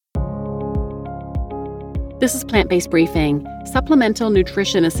This is Plant-Based Briefing, Supplemental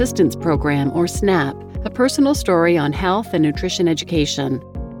Nutrition Assistance Program, or SNAP, a personal story on health and nutrition education,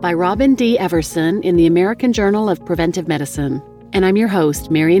 by Robin D. Everson in the American Journal of Preventive Medicine. And I'm your host,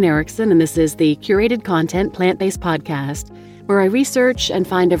 Marian Erickson, and this is the curated content plant-based podcast, where I research and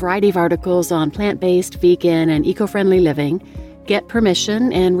find a variety of articles on plant-based, vegan, and eco-friendly living, get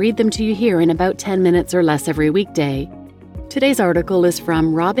permission, and read them to you here in about 10 minutes or less every weekday. Today's article is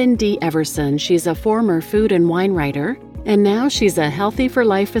from Robin D. Everson. She's a former food and wine writer, and now she's a Healthy for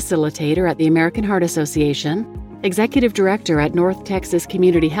Life facilitator at the American Heart Association, executive director at North Texas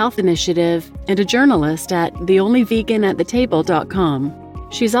Community Health Initiative, and a journalist at theonlyveganathetable.com.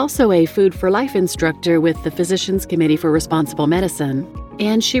 She's also a Food for Life instructor with the Physicians Committee for Responsible Medicine,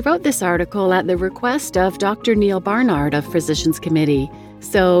 and she wrote this article at the request of Dr. Neal Barnard of Physicians Committee.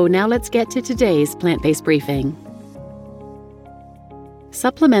 So now let's get to today's plant-based briefing.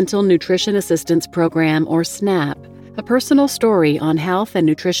 Supplemental Nutrition Assistance Program, or SNAP, a personal story on health and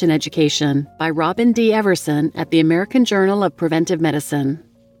nutrition education, by Robin D. Everson at the American Journal of Preventive Medicine.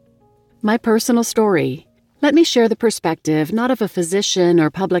 My personal story. Let me share the perspective not of a physician or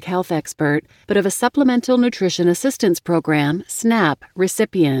public health expert, but of a Supplemental Nutrition Assistance Program, SNAP,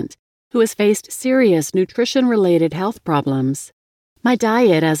 recipient who has faced serious nutrition-related health problems. My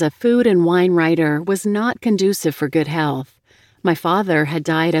diet as a food and wine writer was not conducive for good health. My father had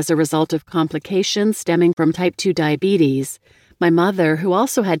died as a result of complications stemming from type 2 diabetes. My mother, who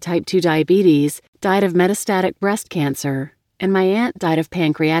also had type 2 diabetes, died of metastatic breast cancer, and my aunt died of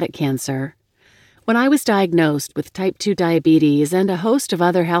pancreatic cancer. When I was diagnosed with type 2 diabetes and a host of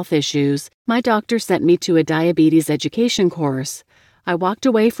other health issues, my doctor sent me to a diabetes education course. I walked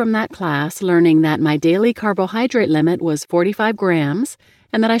away from that class learning that my daily carbohydrate limit was 45 grams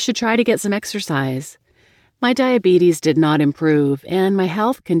and that I should try to get some exercise. My diabetes did not improve, and my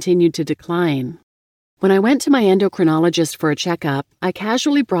health continued to decline. When I went to my endocrinologist for a checkup, I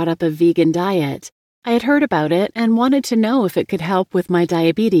casually brought up a vegan diet. I had heard about it and wanted to know if it could help with my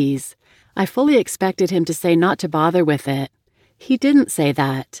diabetes. I fully expected him to say not to bother with it. He didn't say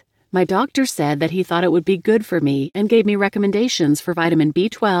that. My doctor said that he thought it would be good for me and gave me recommendations for vitamin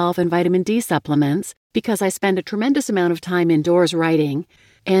B12 and vitamin D supplements because I spend a tremendous amount of time indoors writing,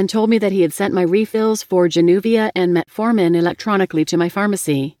 and told me that he had sent my refills for Januvia and metformin electronically to my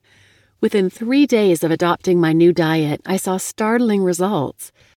pharmacy. Within 3 days of adopting my new diet, I saw startling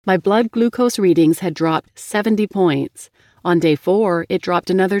results. My blood glucose readings had dropped 70 points. On day 4, it dropped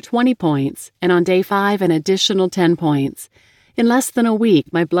another 20 points, and on day 5, an additional 10 points. In less than a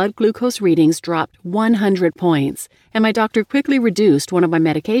week, my blood glucose readings dropped 100 points, and my doctor quickly reduced one of my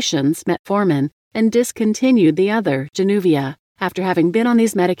medications, metformin, and discontinued the other, Januvia, after having been on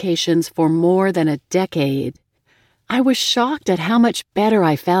these medications for more than a decade. I was shocked at how much better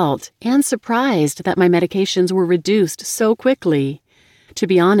I felt, and surprised that my medications were reduced so quickly. To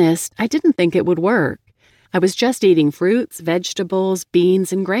be honest, I didn't think it would work. I was just eating fruits, vegetables,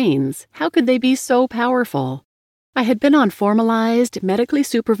 beans, and grains. How could they be so powerful? I had been on formalized, medically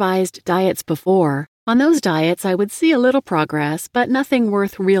supervised diets before. On those diets, I would see a little progress, but nothing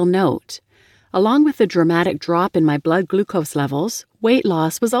worth real note. Along with the dramatic drop in my blood glucose levels, weight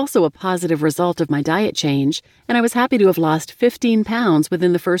loss was also a positive result of my diet change, and I was happy to have lost 15 pounds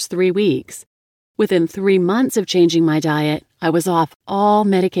within the first 3 weeks. Within 3 months of changing my diet, I was off all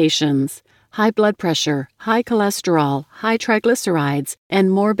medications. High blood pressure, high cholesterol, high triglycerides, and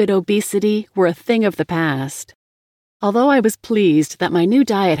morbid obesity were a thing of the past. Although I was pleased that my new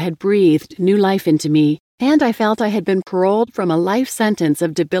diet had breathed new life into me, and I felt I had been paroled from a life sentence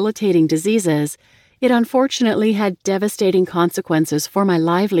of debilitating diseases, it unfortunately had devastating consequences for my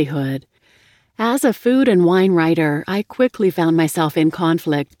livelihood. As a food and wine writer, I quickly found myself in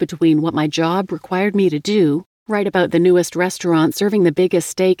conflict between what my job required me to do, write about the newest restaurant serving the biggest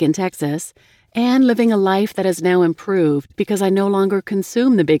steak in Texas, and living a life that has now improved because I no longer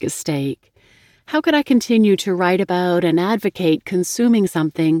consume the biggest steak. How could I continue to write about and advocate consuming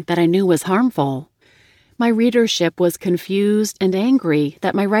something that I knew was harmful? My readership was confused and angry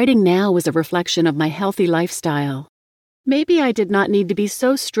that my writing now was a reflection of my healthy lifestyle. Maybe I did not need to be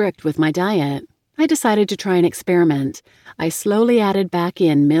so strict with my diet. I decided to try an experiment. I slowly added back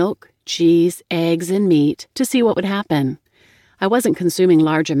in milk, cheese, eggs, and meat to see what would happen. I wasn't consuming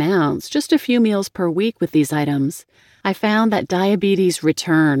large amounts, just a few meals per week with these items. I found that diabetes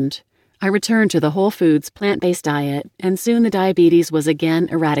returned. I returned to the whole foods plant-based diet, and soon the diabetes was again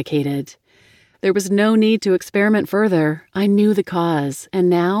eradicated. There was no need to experiment further. I knew the cause,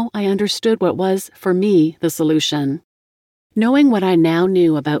 and now I understood what was, for me, the solution. Knowing what I now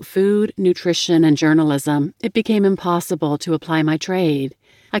knew about food, nutrition, and journalism, it became impossible to apply my trade.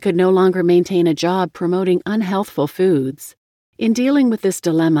 I could no longer maintain a job promoting unhealthful foods. In dealing with this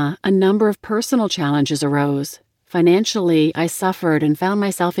dilemma, a number of personal challenges arose. Financially, I suffered and found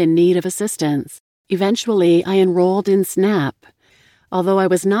myself in need of assistance. Eventually, I enrolled in SNAP. Although I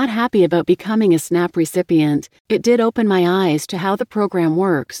was not happy about becoming a SNAP recipient, it did open my eyes to how the program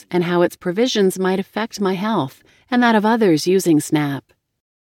works and how its provisions might affect my health and that of others using SNAP.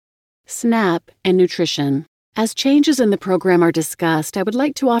 SNAP and nutrition. As changes in the program are discussed, I would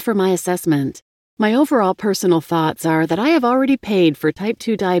like to offer my assessment. My overall personal thoughts are that I have already paid for type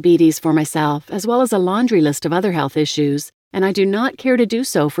 2 diabetes for myself, as well as a laundry list of other health issues, and I do not care to do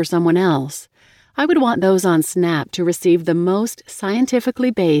so for someone else. I would want those on SNAP to receive the most scientifically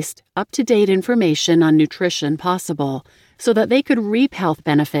based, up-to-date information on nutrition possible, so that they could reap health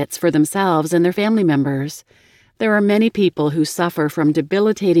benefits for themselves and their family members. There are many people who suffer from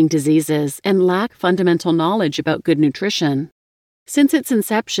debilitating diseases and lack fundamental knowledge about good nutrition. Since its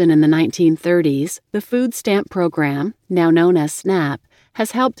inception in the 1930s, the Food Stamp Program, now known as SNAP,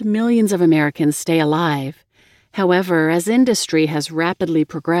 has helped millions of Americans stay alive. However, as industry has rapidly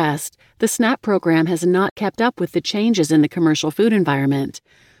progressed, the SNAP program has not kept up with the changes in the commercial food environment.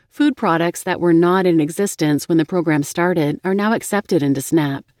 Food products that were not in existence when the program started are now accepted into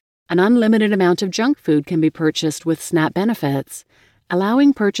SNAP. An unlimited amount of junk food can be purchased with SNAP benefits.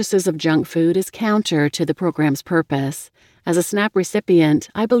 Allowing purchases of junk food is counter to the program's purpose. As a SNAP recipient,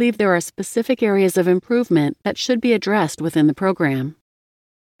 I believe there are specific areas of improvement that should be addressed within the program.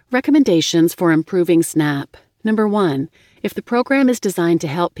 Recommendations for improving SNAP. Number 1, if the program is designed to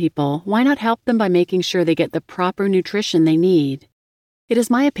help people, why not help them by making sure they get the proper nutrition they need? It is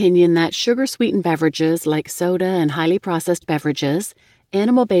my opinion that sugar-sweetened beverages like soda and highly processed beverages,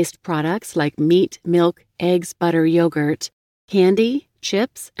 animal-based products like meat, milk, eggs, butter, yogurt, candy,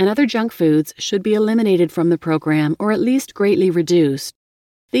 chips, and other junk foods should be eliminated from the program or at least greatly reduced.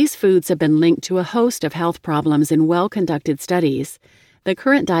 These foods have been linked to a host of health problems in well-conducted studies. The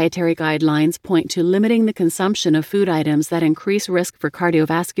current dietary guidelines point to limiting the consumption of food items that increase risk for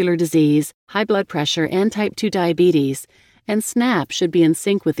cardiovascular disease, high blood pressure, and type 2 diabetes, and SNAP should be in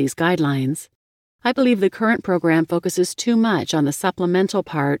sync with these guidelines. I believe the current program focuses too much on the supplemental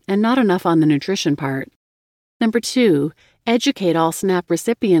part and not enough on the nutrition part. Number 2, educate all SNAP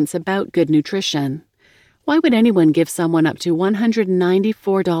recipients about good nutrition. Why would anyone give someone up to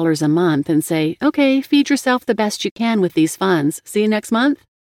 $194 a month and say, okay, feed yourself the best you can with these funds, see you next month?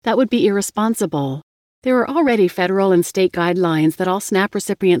 That would be irresponsible. There are already federal and state guidelines that all SNAP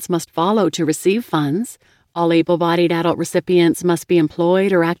recipients must follow to receive funds. All able-bodied adult recipients must be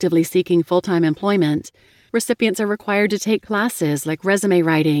employed or actively seeking full-time employment. Recipients are required to take classes like resume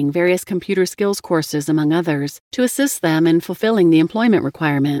writing, various computer skills courses, among others, to assist them in fulfilling the employment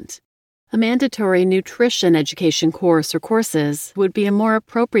requirement. A mandatory nutrition education course or courses would be a more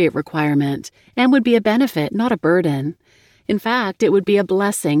appropriate requirement and would be a benefit, not a burden. In fact, it would be a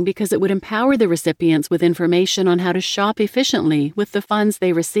blessing because it would empower the recipients with information on how to shop efficiently with the funds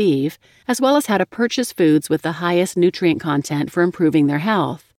they receive, as well as how to purchase foods with the highest nutrient content for improving their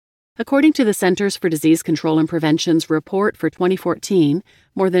health. According to the Centers for Disease Control and Prevention's report for 2014,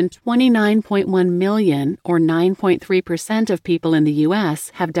 more than 29.1 million, or 9.3% of people in the U.S.,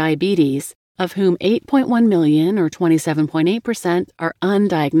 have diabetes, of whom 8.1 million, or 27.8%, are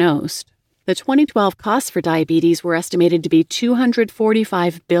undiagnosed. The 2012 costs for diabetes were estimated to be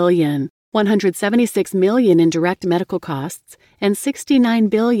 $245 billion, $176 million in direct medical costs, and $69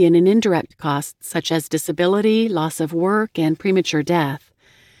 billion in indirect costs such as disability, loss of work, and premature death.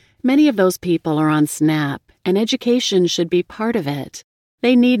 Many of those people are on SNAP, and education should be part of it.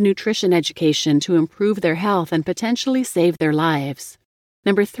 They need nutrition education to improve their health and potentially save their lives.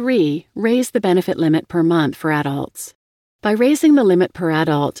 Number 3, raise the benefit limit per month for adults. By raising the limit per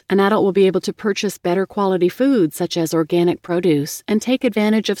adult, an adult will be able to purchase better quality foods such as organic produce and take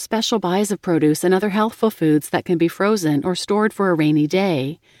advantage of special buys of produce and other healthful foods that can be frozen or stored for a rainy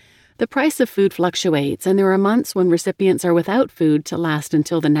day. The price of food fluctuates, and there are months when recipients are without food to last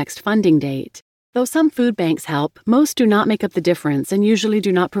until the next funding date. Though some food banks help, most do not make up the difference and usually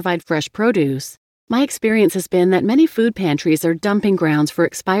do not provide fresh produce. My experience has been that many food pantries are dumping grounds for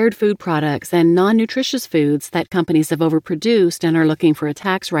expired food products and non-nutritious foods that companies have overproduced and are looking for a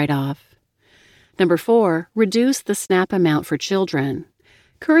tax write-off. Number 4, reduce the SNAP amount for children.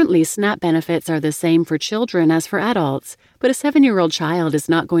 Currently, SNAP benefits are the same for children as for adults, but a 7-year-old child is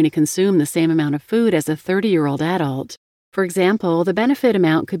not going to consume the same amount of food as a 30-year-old adult. For example, the benefit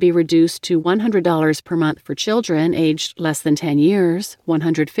amount could be reduced to $100 per month for children aged less than 10 years,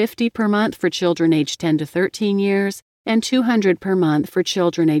 $150 per month for children aged 10 to 13 years, and $200 per month for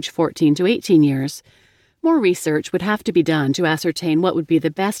children aged 14 to 18 years. More research would have to be done to ascertain what would be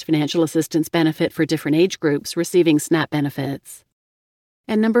the best financial assistance benefit for different age groups receiving SNAP benefits.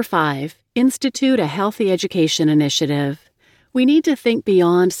 And number 5, institute a healthy education initiative. We need to think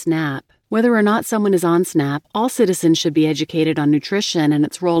beyond SNAP. Whether or not someone is on SNAP, all citizens should be educated on nutrition and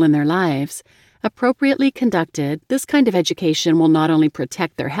its role in their lives. Appropriately conducted, this kind of education will not only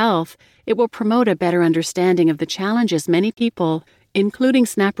protect their health, it will promote a better understanding of the challenges many people, including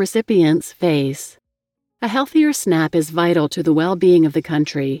SNAP recipients, face. A healthier SNAP is vital to the well-being of the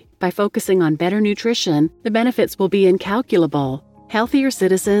country. By focusing on better nutrition, the benefits will be incalculable. Healthier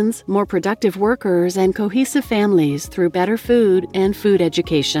citizens, more productive workers, and cohesive families through better food and food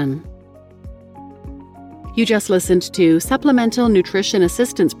education. You just listened to Supplemental Nutrition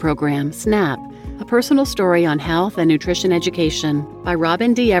Assistance Program, SNAP, a personal story on health and nutrition education by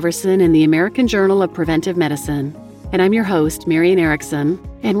Robin D. Everson in the American Journal of Preventive Medicine. And I'm your host, Marian Erickson.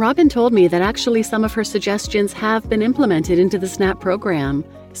 And Robin told me that actually some of her suggestions have been implemented into the SNAP program,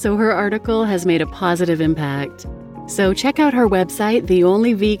 so her article has made a positive impact. So check out her website,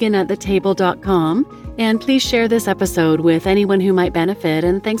 theonlyveganatthetable.com, and please share this episode with anyone who might benefit,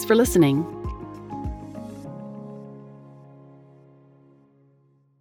 and thanks for listening.